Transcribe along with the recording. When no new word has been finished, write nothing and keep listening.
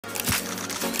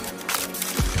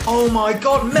Oh my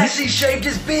God, Messi shaved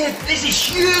his beard. This is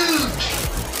huge.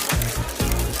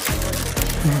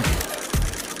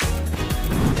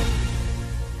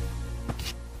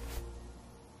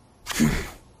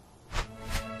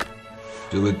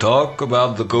 Do we talk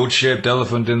about the goat-shaped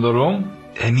elephant in the room?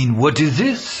 I mean, what is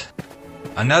this?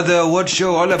 Another award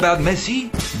show all about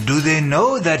Messi? Do they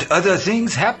know that other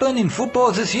things happen in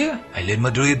football this year? I led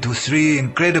Madrid to 3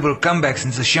 incredible comebacks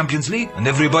in the Champions League, and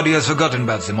everybody has forgotten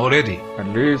about them already. At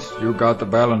least you got the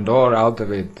Ballon d'Or out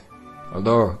of it.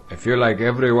 Although, I feel like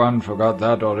everyone forgot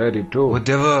that already too.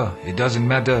 Whatever, it doesn't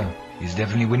matter. He's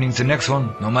definitely winning the next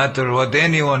one, no matter what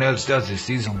anyone else does this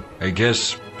season. I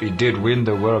guess he did win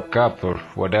the World Cup or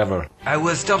whatever. I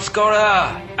was top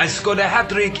scorer. I scored a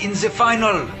hat-trick in the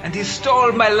final, and he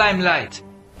stole my limelight.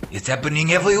 It's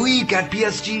happening every week at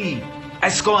PSG. I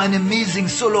score an amazing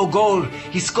solo goal.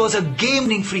 He scores a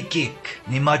game-winning free kick.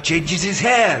 Neymar changes his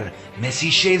hair. Messi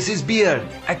shaves his beard.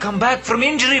 I come back from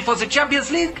injury for the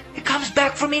Champions League. He comes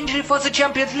back from injury for the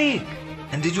Champions League.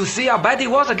 And did you see how bad he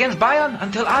was against Bayern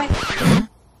until I...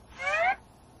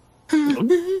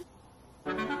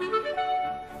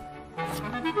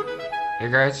 Hey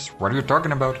guys, what are you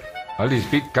talking about? All these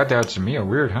big cutouts of me are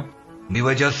weird, huh? We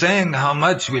were just saying how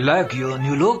much we like your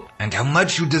new look and how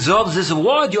much you deserve this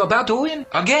award you're about to win.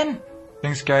 Again.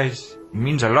 Thanks guys. It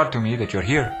means a lot to me that you're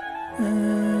here.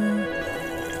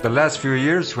 The last few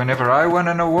years, whenever I won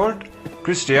an award,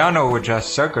 Cristiano would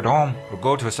just suck at home or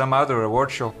go to some other award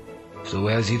show. So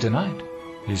where's he tonight?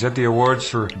 He's at the awards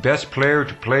for best player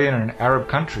to play in an Arab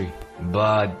country.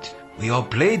 But we all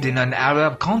played in an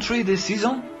Arab country this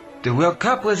season. The World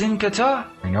Cup was in Qatar.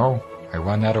 I know. I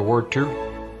won that award too.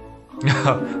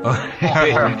 Oh.